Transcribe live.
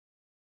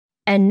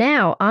And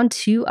now, on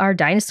to our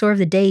dinosaur of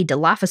the day,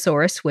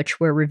 Dilophosaurus, which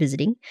we're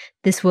revisiting.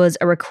 This was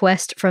a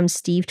request from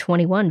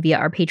Steve21 via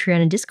our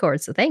Patreon and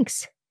Discord, so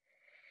thanks.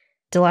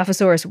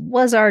 Dilophosaurus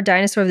was our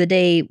dinosaur of the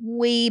day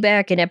way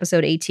back in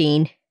episode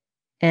 18,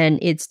 and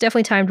it's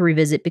definitely time to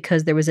revisit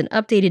because there was an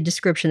updated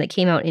description that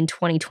came out in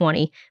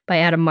 2020 by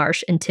Adam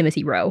Marsh and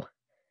Timothy Rowe.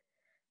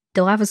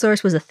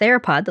 Dilophosaurus was a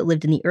theropod that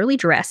lived in the early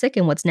Jurassic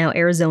in what's now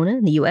Arizona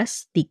in the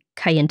US, the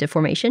Kayenta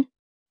Formation.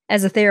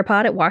 As a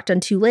theropod, it walked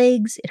on two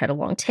legs, it had a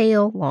long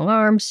tail, long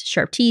arms,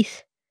 sharp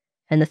teeth,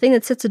 and the thing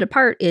that sets it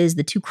apart is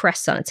the two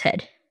crests on its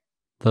head.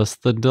 Thus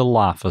the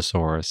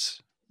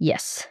Dilophosaurus.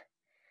 Yes.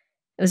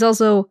 It was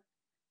also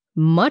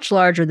much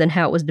larger than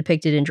how it was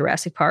depicted in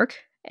Jurassic Park,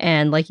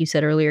 and like you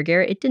said earlier,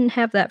 Garrett, it didn't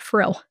have that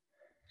frill.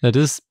 That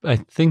is, I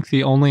think,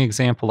 the only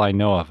example I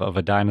know of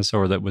a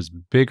dinosaur that was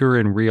bigger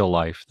in real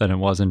life than it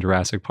was in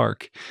Jurassic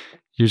Park.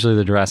 Usually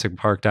the Jurassic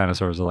Park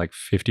dinosaurs are like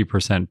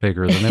 50%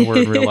 bigger than they were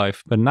in real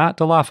life, but not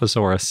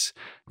Dilophosaurus.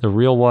 The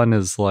real one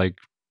is like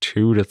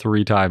 2 to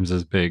 3 times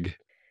as big.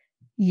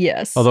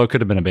 Yes. Although it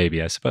could have been a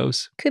baby, I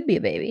suppose. Could be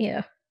a baby,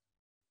 yeah.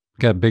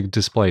 Got big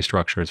display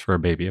structures for a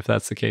baby, if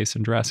that's the case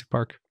in Jurassic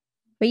Park.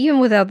 But even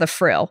without the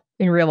frill,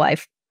 in real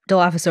life,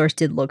 Dilophosaurus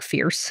did look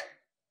fierce.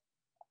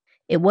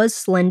 It was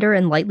slender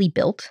and lightly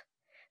built,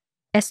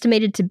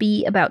 estimated to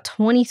be about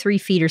 23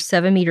 feet or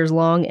 7 meters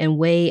long and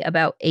weigh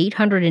about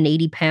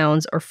 880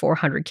 pounds or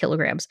 400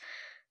 kilograms.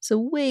 So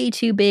way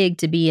too big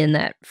to be in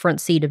that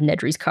front seat of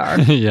Nedry's car.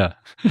 Yeah,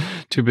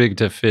 too big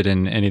to fit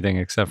in anything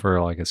except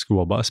for like a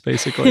school bus,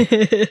 basically.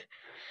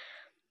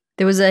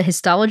 There was a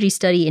histology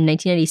study in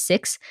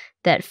 1996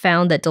 that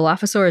found that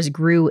Dilophosaurus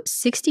grew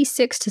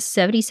 66 to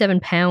 77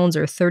 pounds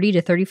or 30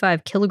 to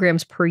 35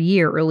 kilograms per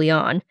year early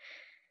on.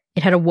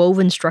 It had a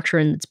woven structure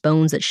in its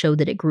bones that showed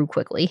that it grew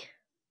quickly.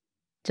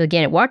 So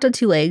again, it walked on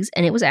 2 legs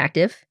and it was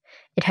active.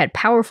 It had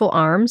powerful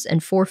arms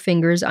and 4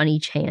 fingers on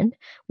each hand,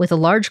 with a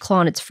large claw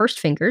on its first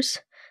fingers.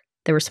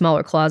 There were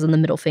smaller claws on the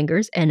middle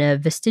fingers and a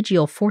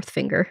vestigial 4th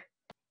finger.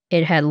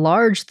 It had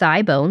large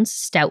thigh bones,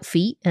 stout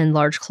feet, and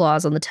large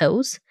claws on the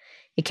toes.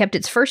 It kept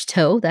its first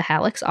toe, the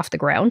hallux, off the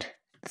ground.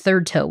 The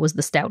 3rd toe was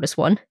the stoutest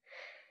one.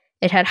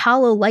 It had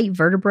hollow, light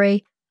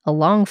vertebrae, a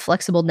long,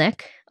 flexible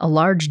neck, a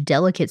large,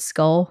 delicate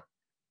skull,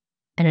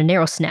 and a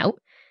narrow snout.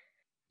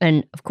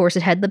 And of course,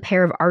 it had the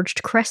pair of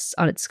arched crests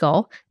on its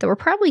skull that were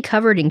probably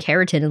covered in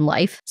keratin in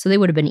life, so they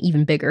would have been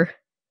even bigger.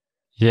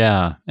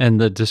 Yeah, and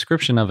the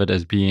description of it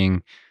as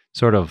being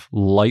sort of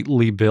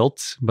lightly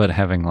built, but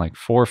having like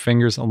 4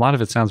 fingers, a lot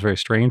of it sounds very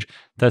strange.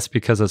 That's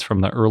because it's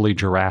from the early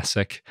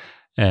Jurassic,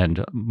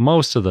 and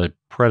most of the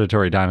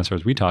predatory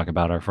dinosaurs we talk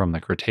about are from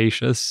the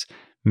Cretaceous,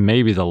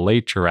 maybe the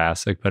late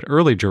Jurassic, but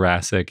early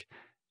Jurassic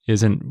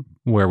isn't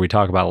where we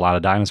talk about a lot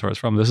of dinosaurs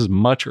from. This is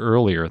much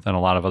earlier than a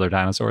lot of other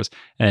dinosaurs.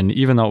 And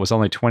even though it was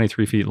only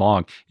 23 feet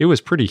long, it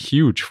was pretty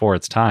huge for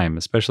its time,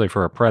 especially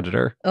for a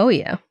predator. Oh,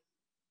 yeah.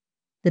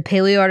 The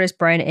paleoartist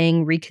Brian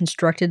Eng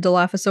reconstructed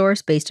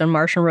Dilophosaurus based on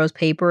Marsh and Rowe's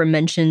paper and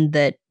mentioned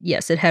that,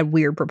 yes, it had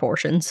weird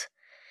proportions.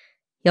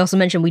 He also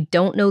mentioned we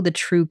don't know the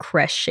true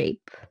crest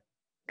shape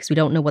because we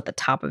don't know what the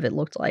top of it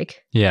looked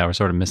like. Yeah, we're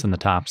sort of missing the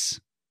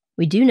tops.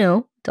 We do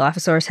know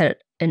Dilophosaurus had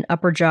an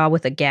upper jaw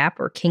with a gap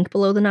or kink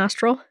below the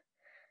nostril.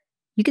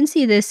 You can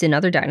see this in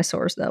other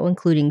dinosaurs, though,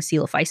 including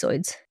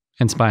coelophysoids.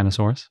 And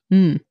Spinosaurus.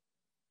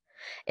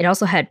 It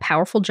also had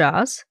powerful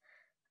jaws,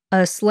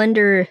 a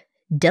slender,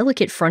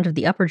 delicate front of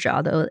the upper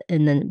jaw, though,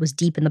 and then it was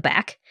deep in the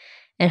back,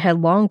 and it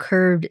had long,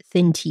 curved,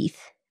 thin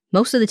teeth.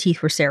 Most of the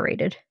teeth were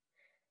serrated.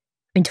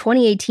 In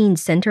 2018,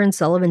 Center and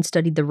Sullivan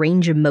studied the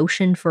range of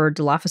motion for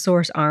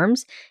Dilophosaurus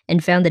arms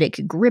and found that it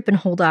could grip and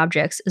hold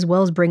objects, as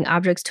well as bring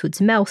objects to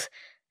its mouth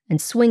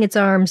and swing its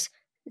arms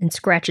and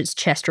scratch its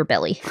chest or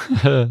belly.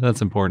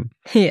 That's important.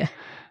 Yeah.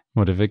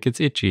 What if it gets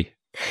itchy?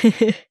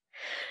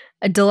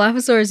 A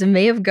Dilophosaurus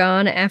may have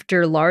gone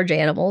after large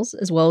animals,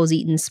 as well as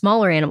eaten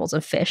smaller animals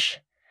and fish.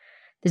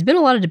 There's been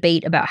a lot of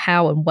debate about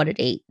how and what it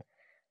ate.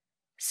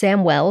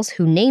 Sam Wells,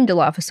 who named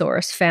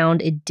Dilophosaurus,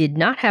 found it did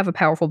not have a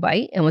powerful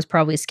bite and was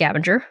probably a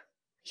scavenger.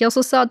 He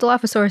also saw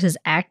Dilophosaurus as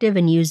active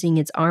and using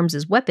its arms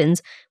as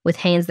weapons with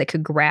hands that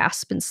could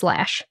grasp and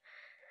slash.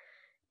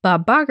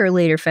 Bob Bogger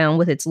later found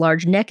with its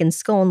large neck and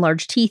skull and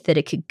large teeth that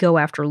it could go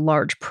after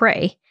large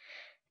prey.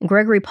 And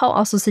Gregory Paul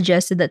also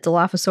suggested that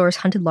Dilophosaurus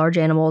hunted large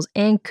animals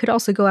and could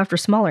also go after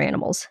smaller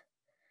animals.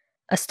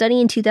 A study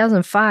in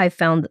 2005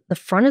 found that the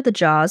front of the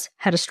jaws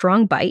had a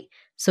strong bite,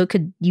 so it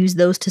could use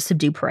those to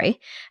subdue prey,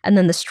 and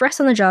then the stress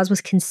on the jaws was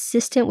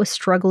consistent with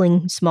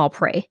struggling small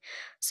prey.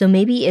 So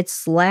maybe it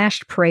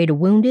slashed prey to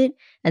wound it,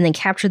 and then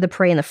captured the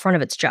prey in the front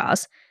of its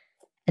jaws.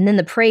 And then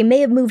the prey may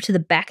have moved to the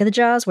back of the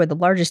jaws where the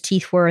largest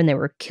teeth were and they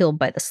were killed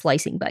by the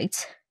slicing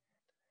bites.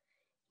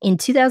 In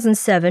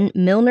 2007,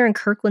 Milner and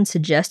Kirkland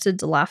suggested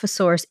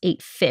Dilophosaurus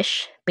ate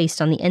fish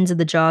based on the ends of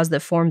the jaws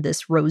that formed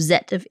this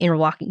rosette of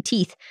interlocking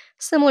teeth,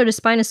 similar to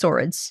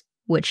Spinosaurids,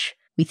 which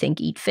we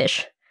think eat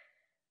fish.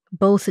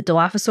 Both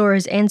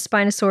Dilophosaurus and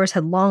Spinosaurus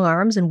had long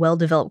arms and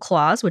well-developed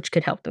claws, which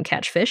could help them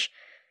catch fish,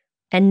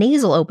 and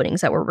nasal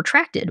openings that were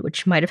retracted,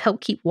 which might have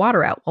helped keep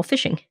water out while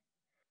fishing.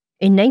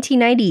 In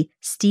 1990,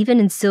 Stephen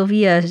and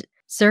Sylvia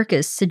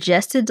Circus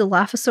suggested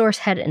Dilophosaurus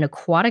had an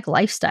aquatic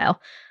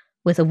lifestyle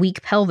with a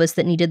weak pelvis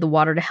that needed the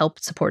water to help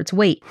support its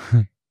weight,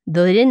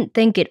 though they didn't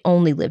think it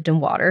only lived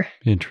in water.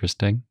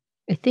 Interesting.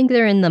 I think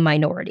they're in the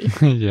minority.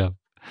 Yeah.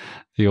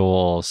 The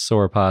old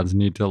sauropods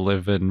need to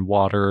live in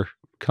water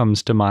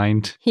comes to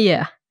mind.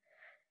 Yeah.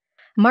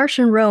 Marsh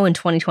and Rowe in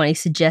 2020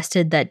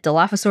 suggested that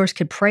Dilophosaurus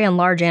could prey on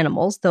large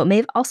animals, though it may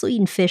have also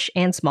eaten fish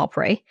and small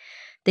prey.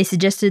 They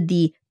suggested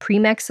the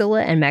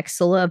premaxilla and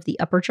maxilla of the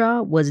upper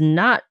jaw was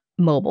not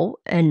mobile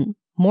and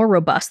more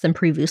robust than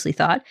previously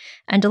thought,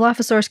 and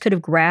Dilophosaurus could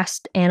have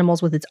grasped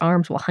animals with its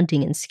arms while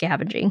hunting and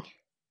scavenging.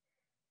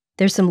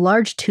 There's some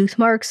large tooth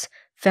marks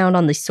found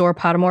on the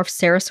sauropodomorph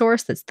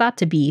Cerosaurus that's thought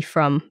to be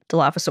from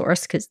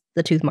Dilophosaurus because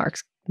the tooth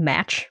marks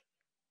match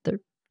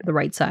the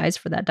right size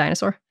for that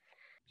dinosaur.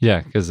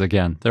 Yeah, because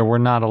again, there were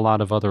not a lot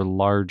of other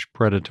large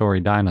predatory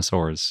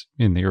dinosaurs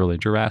in the early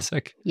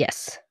Jurassic.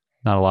 Yes.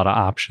 Not a lot of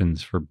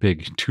options for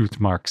big tooth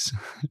marks.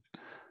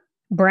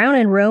 Brown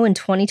and Rowe in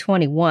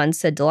 2021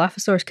 said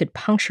Dilophosaurus could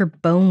puncture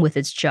bone with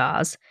its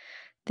jaws.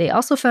 They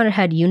also found it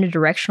had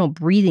unidirectional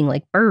breathing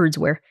like birds,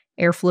 where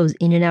air flows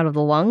in and out of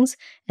the lungs,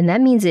 and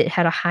that means it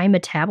had a high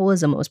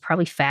metabolism and was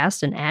probably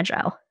fast and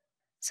agile.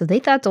 So they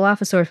thought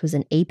Dilophosaurus was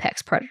an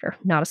apex predator,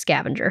 not a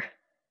scavenger.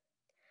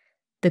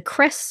 The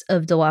crests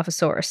of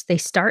Dilophosaurus, they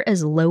start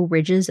as low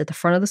ridges at the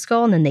front of the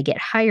skull, and then they get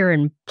higher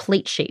and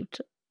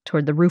plate-shaped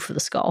toward the roof of the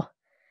skull.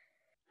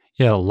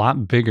 Yeah, a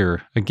lot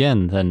bigger,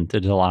 again, than the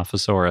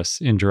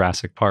Dilophosaurus in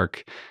Jurassic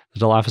Park. The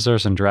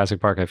Dilophosaurus in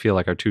Jurassic Park, I feel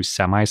like, are two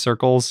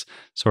semicircles,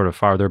 sort of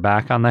farther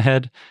back on the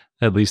head.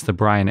 At least the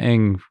Brian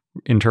Eng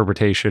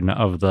interpretation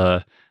of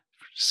the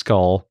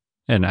skull,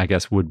 and I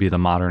guess would be the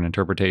modern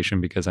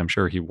interpretation because I'm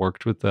sure he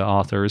worked with the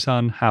authors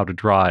on how to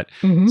draw it,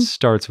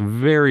 starts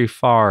very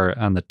far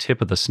on the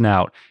tip of the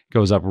snout,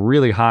 goes up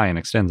really high and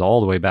extends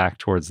all the way back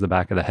towards the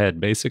back of the head,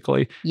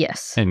 basically.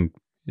 Yes. And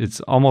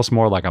it's almost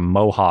more like a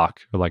mohawk,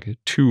 or like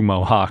two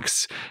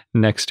mohawks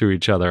next to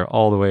each other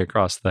all the way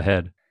across the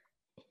head.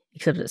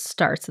 Except it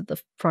starts at the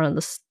front of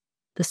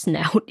the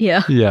snout,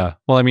 yeah. Yeah.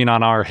 Well, I mean,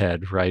 on our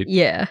head, right?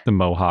 Yeah. The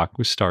mohawk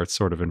starts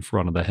sort of in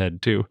front of the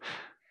head, too.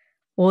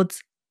 Well,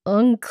 it's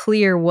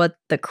unclear what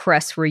the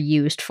crests were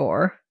used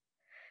for.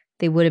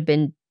 They would have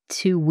been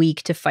too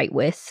weak to fight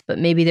with, but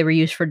maybe they were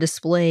used for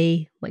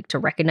display, like to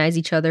recognize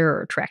each other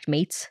or attract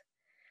mates.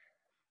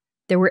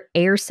 There were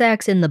air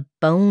sacs in the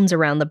bones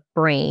around the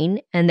brain,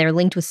 and they're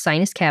linked with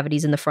sinus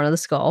cavities in the front of the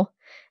skull.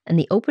 And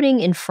the opening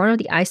in front of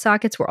the eye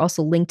sockets were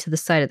also linked to the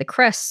side of the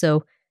crest,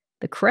 so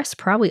the crest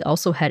probably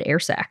also had air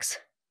sacs.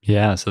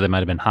 Yeah, so they might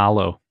have been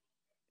hollow.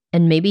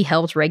 And maybe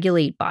helped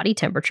regulate body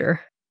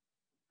temperature.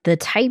 The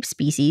type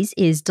species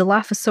is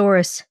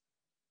Dilophosaurus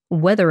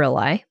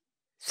weatherilli.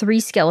 3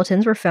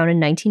 skeletons were found in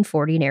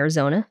 1940 in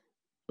Arizona.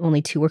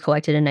 Only 2 were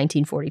collected in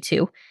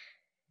 1942.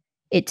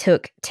 It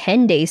took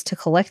 10 days to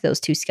collect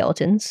those 2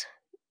 skeletons.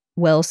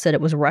 Wells said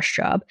it was a rush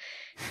job.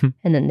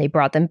 And then they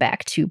brought them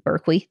back to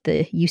Berkeley,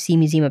 the UC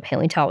Museum of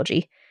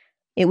Paleontology.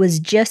 It was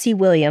Jesse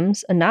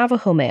Williams, a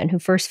Navajo man, who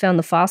first found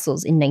the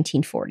fossils in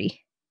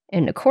 1940.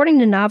 And according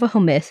to Navajo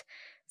myth,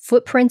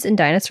 footprints in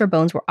dinosaur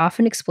bones were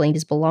often explained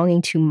as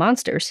belonging to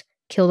monsters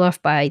killed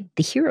off by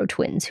the hero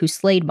twins who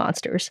slayed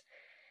monsters.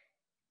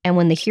 And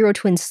when the hero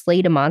twins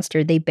slayed a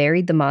monster, they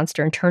buried the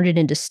monster and turned it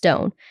into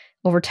stone.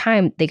 Over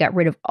time, they got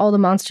rid of all the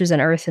monsters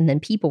on Earth, and then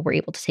people were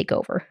able to take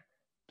over.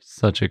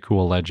 Such a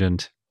cool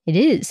legend. It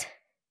is.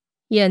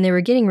 Yeah, and they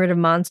were getting rid of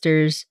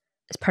monsters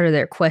as part of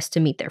their quest to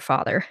meet their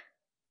father.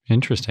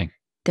 Interesting.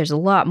 There's a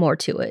lot more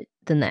to it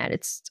than that.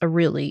 It's a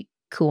really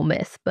cool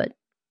myth, but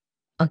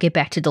I'll get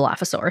back to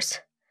Dilophosaurus.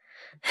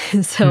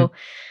 So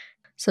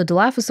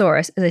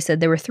Dilophosaurus, as I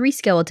said, there were 3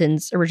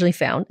 skeletons originally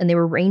found, and they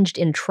were arranged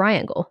in a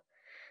triangle.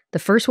 The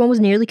first one was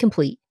nearly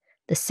complete.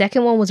 The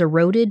second one was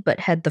eroded,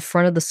 but had the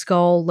front of the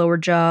skull, lower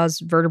jaws,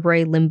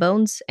 vertebrae, limb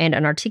bones, and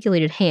an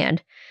articulated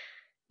hand.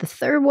 The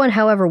third one,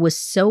 however, was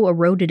so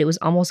eroded it was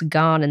almost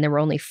gone, and there were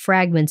only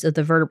fragments of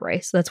the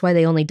vertebrae, so that's why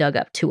they only dug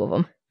up 2 of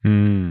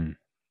them.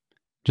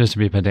 Just to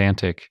be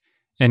pedantic,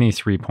 any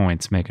 3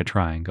 points make a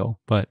triangle,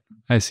 but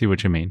I see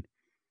what you mean.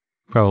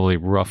 Probably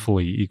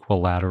roughly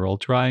equilateral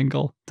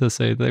triangle to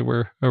say they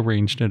were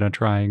arranged in a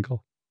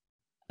triangle.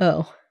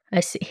 Oh, I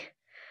see.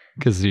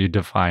 Because you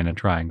define a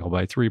triangle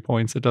by 3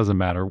 points. It doesn't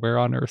matter where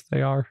on Earth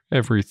they are.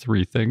 Every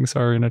 3 things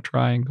are in a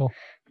triangle.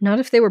 Not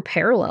if they were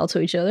parallel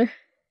to each other.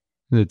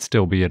 It'd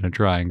still be in a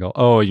triangle.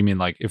 Oh, you mean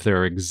like if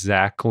they're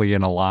exactly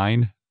in a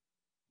line?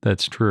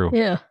 That's true.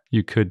 Yeah.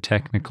 You could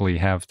technically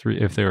have 3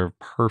 if they're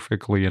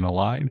perfectly in a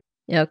line.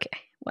 Okay.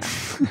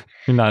 Wow.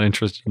 You're not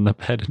interested in the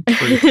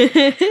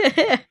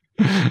pedantry.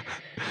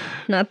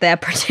 Not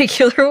that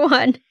particular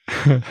one.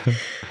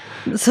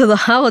 So the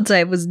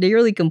holotype was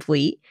nearly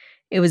complete.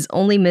 It was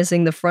only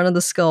missing the front of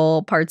the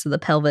skull, parts of the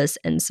pelvis,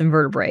 and some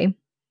vertebrae.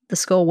 The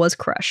skull was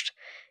crushed.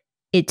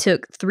 It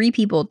took 3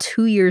 people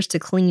 2 years to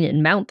clean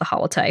and mount the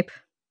holotype.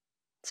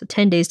 So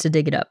 10 days to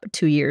dig it up, but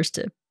 2 years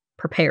to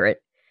prepare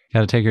it.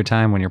 Got to take your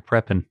time when you're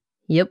prepping.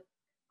 Yep.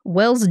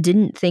 Wells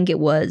didn't think it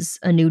was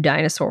a new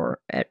dinosaur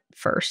at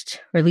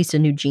first, or at least a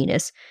new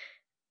genus.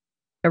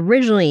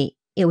 Originally,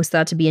 it was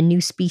thought to be a new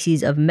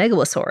species of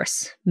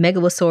Megalosaurus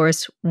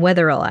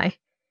weatherelli,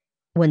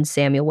 when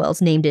Samuel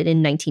Wells named it in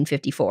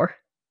 1954.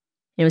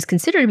 It was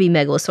considered to be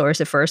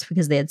Megalosaurus at first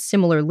because they had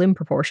similar limb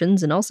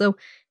proportions, and also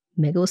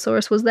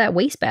Megalosaurus was that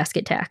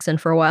wastebasket taxon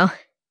for a while.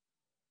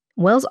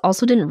 Wells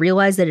also didn't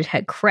realize that it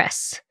had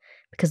crests,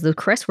 because the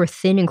crests were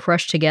thin and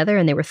crushed together,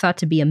 and they were thought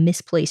to be a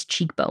misplaced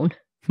cheekbone.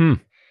 In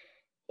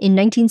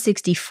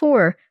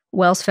 1964,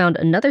 Wells found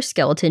another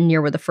skeleton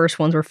near where the first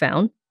ones were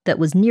found that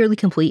was nearly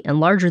complete and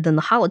larger than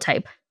the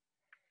holotype.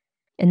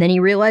 And then he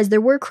realized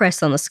there were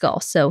crests on the skull,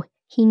 so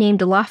he named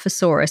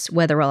Dilophosaurus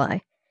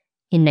weatherelli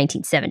in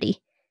 1970.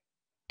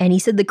 And he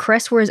said the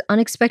crests were as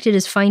unexpected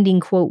as finding,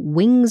 quote,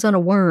 wings on a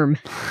worm.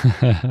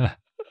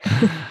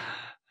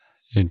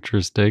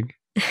 Interesting.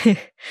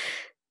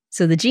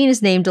 So the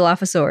genus name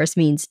Dilophosaurus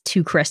means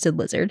two-crested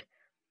lizard.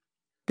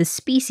 The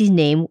species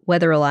name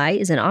weatherelli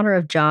is in honor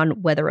of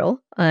John Wetherill,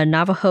 a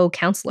Navajo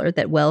counselor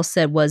that Wells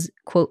said was,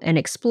 quote, an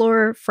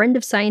explorer, friend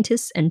of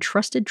scientists, and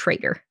trusted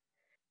trader.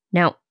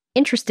 Now,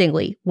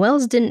 interestingly,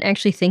 Wells didn't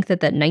actually think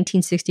that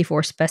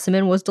 1964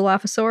 specimen was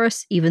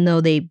Dilophosaurus, even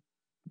though they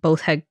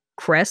both had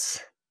crests,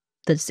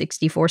 the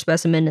 64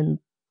 specimen and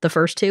the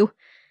first two.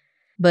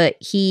 But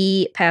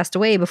he passed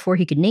away before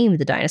he could name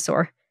the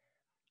dinosaur.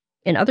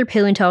 And other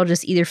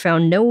paleontologists either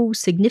found no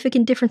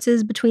significant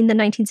differences between the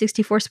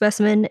 1964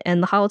 specimen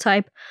and the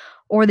holotype,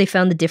 or they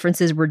found the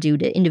differences were due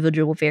to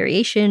individual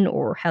variation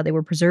or how they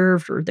were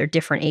preserved or their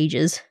different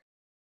ages.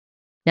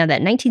 Now,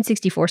 that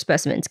 1964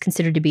 specimen is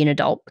considered to be an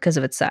adult because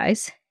of its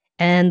size,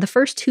 and the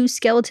first two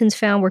skeletons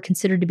found were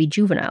considered to be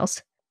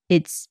juveniles.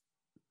 It's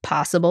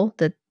possible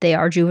that they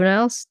are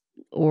juveniles,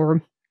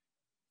 or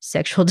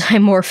sexual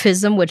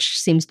dimorphism, which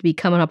seems to be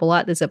coming up a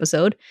lot this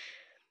episode,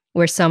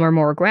 where some are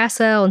more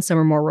gracile and some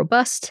are more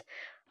robust,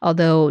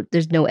 although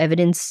there's no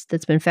evidence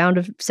that's been found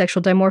of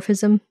sexual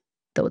dimorphism,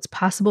 though it's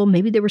possible.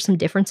 Maybe there were some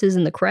differences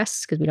in the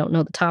crests, because we don't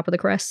know the top of the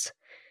crests.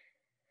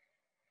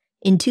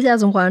 In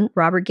 2001,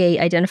 Robert Gay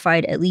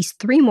identified at least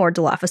 3 more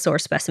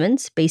Dilophosaurus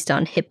specimens based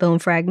on hip bone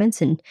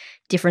fragments and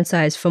different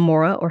sized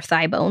femora or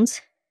thigh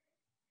bones.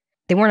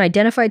 They weren't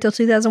identified till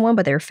 2001,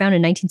 but they were found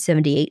in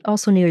 1978,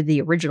 also near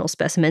the original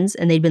specimens,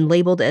 and they'd been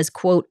labeled as,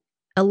 quote,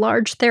 a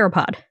large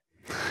theropod.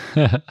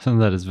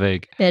 That is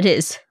vague. It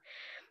is.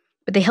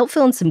 But they help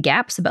fill in some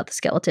gaps about the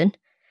skeleton,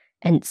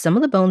 and some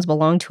of the bones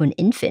belong to an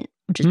infant,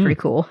 which is pretty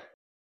cool.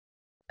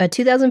 A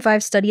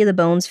 2005 study of the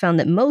bones found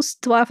that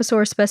most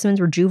Dilophosaurus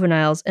specimens were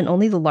juveniles, and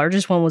only the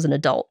largest one was an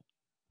adult,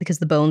 because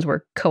the bones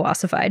were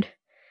co-ossified.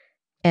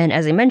 And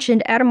as I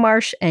mentioned, Adam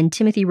Marsh and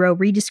Timothy Rowe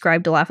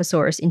redescribed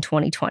Dilophosaurus in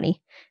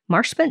 2020.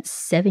 Marsh spent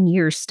 7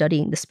 years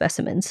studying the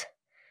specimens.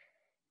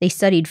 They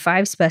studied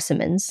 5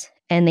 specimens,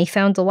 and they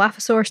found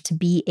Dilophosaurus to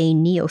be a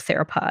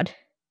neotheropod.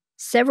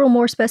 Several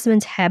more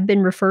specimens have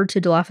been referred to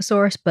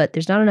Dilophosaurus, but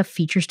there's not enough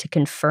features to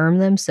confirm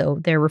them, so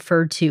they're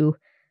referred to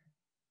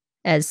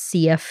as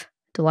CF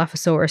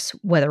Dilophosaurus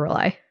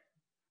weatherelli.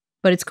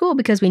 But it's cool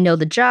because we know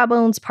the jaw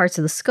bones, parts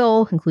of the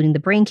skull, including the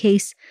brain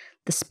case,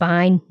 the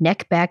spine,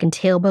 neck, back, and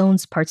tail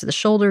bones, parts of the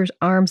shoulders,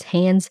 arms,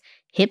 hands,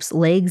 hips,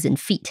 legs, and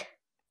feet.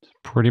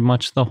 Pretty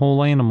much the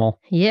whole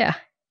animal. Yeah.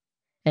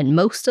 And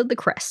most of the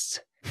crests.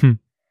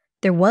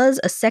 There was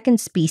a second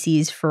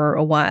species for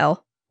a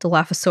while,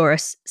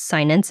 Dilophosaurus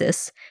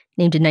sinensis,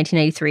 named in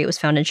 1993. It was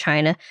found in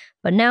China,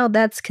 but now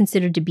that's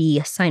considered to be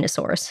a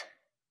Sinosaurus.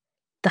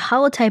 The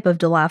holotype of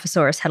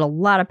Dilophosaurus had a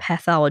lot of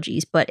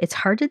pathologies, but it's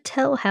hard to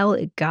tell how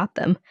it got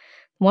them.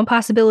 One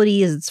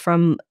possibility is it's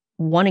from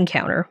one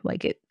encounter,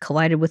 like it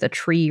collided with a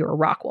tree or a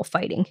rock while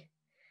fighting.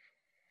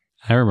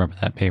 I remember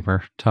that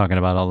paper talking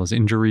about all those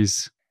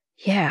injuries.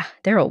 Yeah,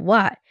 there are a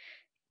lot.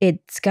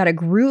 It's got a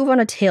groove on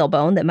a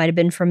tailbone that might have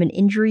been from an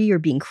injury or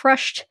being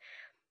crushed,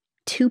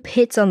 2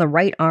 pits on the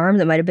right arm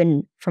that might have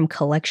been from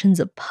collections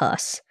of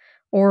pus,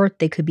 or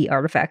they could be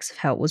artifacts of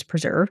how it was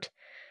preserved.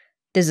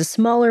 There's a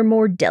smaller,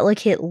 more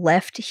delicate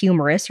left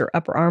humerus or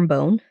upper arm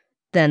bone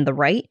than the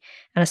right,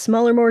 and a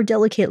smaller, more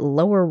delicate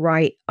lower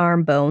right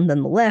arm bone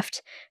than the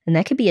left, and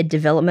that could be a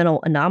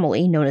developmental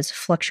anomaly known as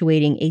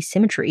fluctuating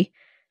asymmetry,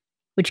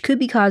 which could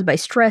be caused by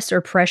stress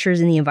or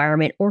pressures in the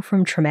environment or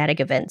from traumatic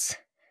events.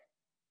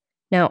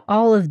 Now,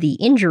 all of the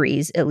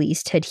injuries, at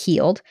least, had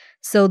healed,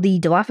 so the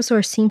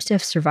Dilophosaurus seems to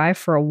have survived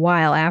for a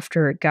while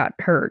after it got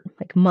hurt,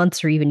 like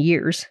months or even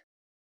years.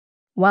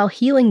 While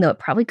healing, though, it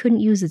probably couldn't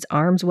use its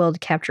arms well to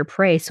capture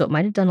prey, so it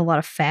might have done a lot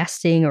of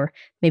fasting, or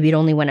maybe it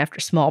only went after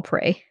small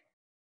prey.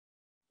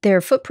 There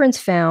are footprints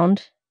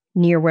found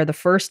near where the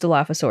first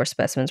Dilophosaurus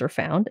specimens were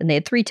found, and they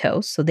had 3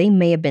 toes, so they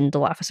may have been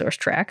Dilophosaurus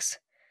tracks.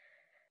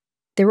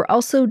 There were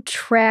also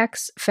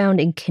tracks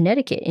found in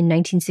Connecticut in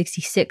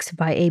 1966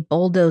 by a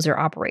bulldozer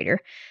operator.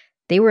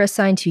 They were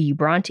assigned to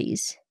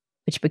Eubrontes,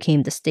 which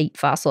became the state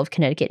fossil of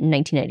Connecticut in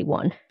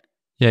 1991.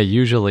 Yeah,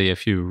 usually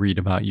if you read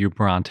about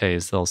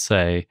Eubrontes, they'll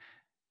say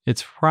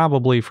it's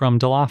probably from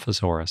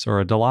Dilophosaurus or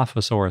a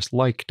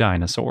Dilophosaurus-like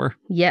dinosaur.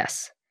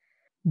 Yes.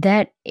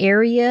 That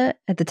area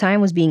at the time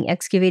was being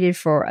excavated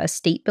for a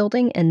state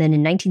building, and then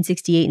in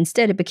 1968,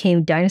 instead, it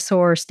became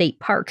Dinosaur State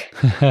Park.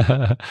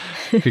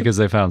 Because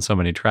they found so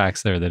many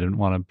tracks there, they didn't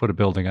want to put a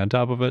building on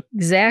top of it.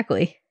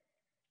 Exactly.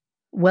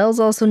 Wells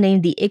also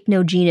named the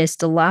ichnogenus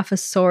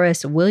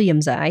Dilophosaurus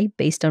williamsi,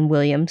 based on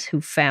Williams,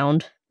 who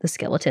found the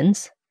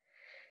skeletons.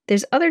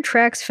 There's other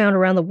tracks found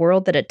around the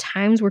world that at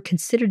times were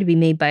considered to be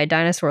made by a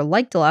dinosaur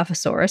like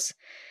Dilophosaurus,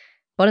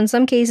 but in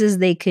some cases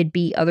they could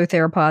be other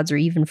theropods or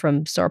even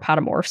from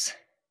sauropodomorphs.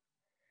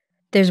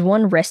 There's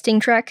one resting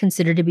track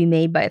considered to be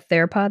made by a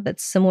theropod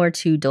that's similar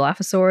to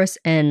Dilophosaurus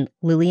and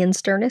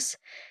Liliensternus,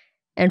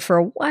 and for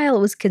a while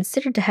it was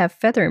considered to have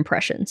feather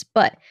impressions,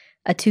 but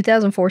a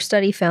 2004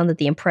 study found that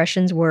the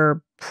impressions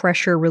were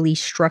pressure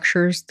release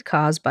structures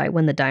caused by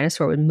when the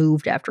dinosaur was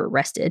moved after it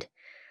rested.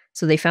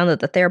 So they found that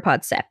the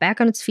theropod sat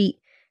back on its feet,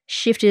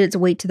 shifted its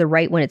weight to the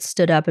right when it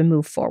stood up and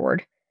moved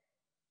forward.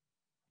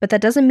 But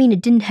that doesn't mean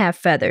it didn't have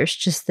feathers,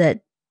 just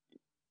that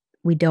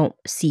we don't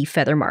see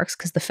feather marks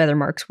because the feather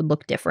marks would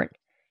look different.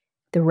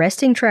 The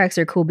resting tracks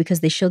are cool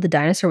because they show the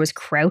dinosaur was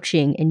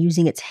crouching and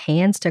using its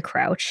hands to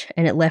crouch,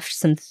 and it left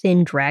some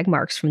thin drag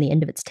marks from the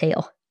end of its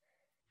tail.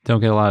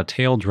 Don't get a lot of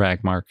tail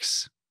drag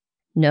marks.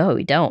 No,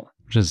 we don't.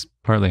 Which is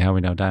partly how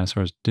we know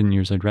dinosaurs didn't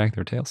usually drag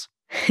their tails.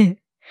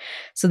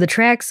 So the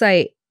track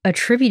site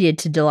attributed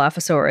to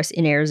Dilophosaurus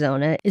in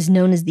Arizona is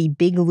known as the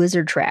Big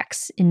Lizard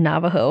Tracks in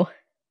Navajo.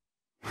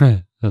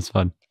 That's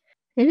fun.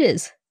 It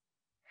is.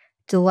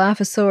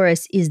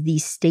 Dilophosaurus is the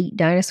state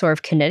dinosaur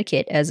of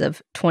Connecticut as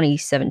of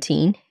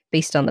 2017,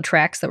 based on the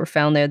tracks that were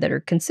found there that are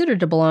considered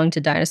to belong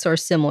to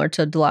dinosaurs similar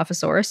to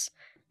Dilophosaurus.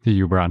 The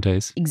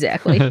Eubrontes.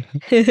 Exactly.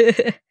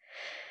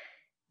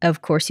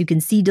 Of course, you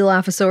can see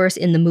Dilophosaurus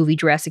in the movie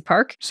Jurassic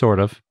Park. Sort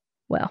of.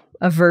 Well,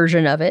 a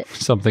version of it.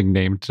 Something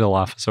named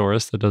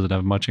Dilophosaurus that doesn't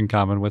have much in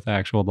common with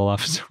actual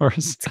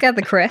Dilophosaurus. It's got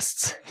the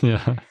crests.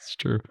 Yeah, it's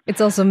true. It's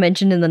also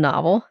mentioned in the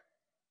novel.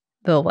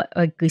 Though,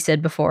 like we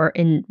said before,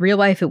 in real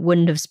life, it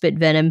wouldn't have spit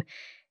venom.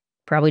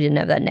 Probably didn't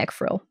have that neck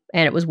frill.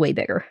 And it was way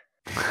bigger.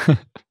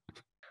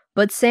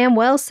 But Sam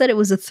Wells said it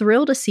was a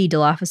thrill to see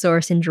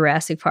Dilophosaurus in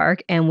Jurassic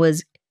Park and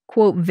was,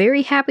 quote,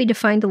 very happy to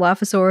find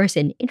Dilophosaurus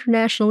an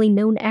internationally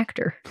known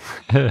actor.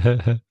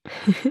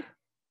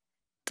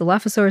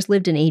 Dilophosaurus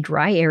lived in a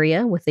dry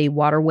area with a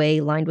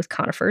waterway lined with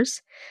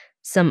conifers.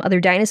 Some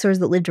other dinosaurs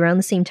that lived around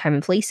the same time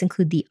and place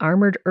include the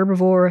armored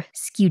herbivore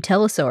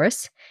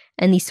Scutellosaurus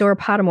and the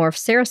sauropodomorph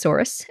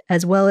Cerosaurus,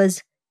 as well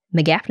as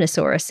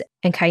Megapnosaurus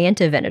and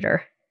Kayenta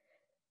venator.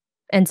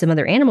 And some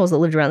other animals that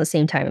lived around the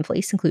same time and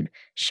place include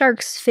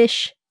sharks,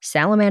 fish,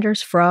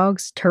 salamanders,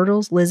 frogs,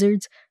 turtles,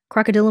 lizards,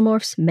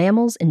 crocodilomorphs,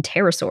 mammals, and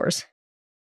pterosaurs.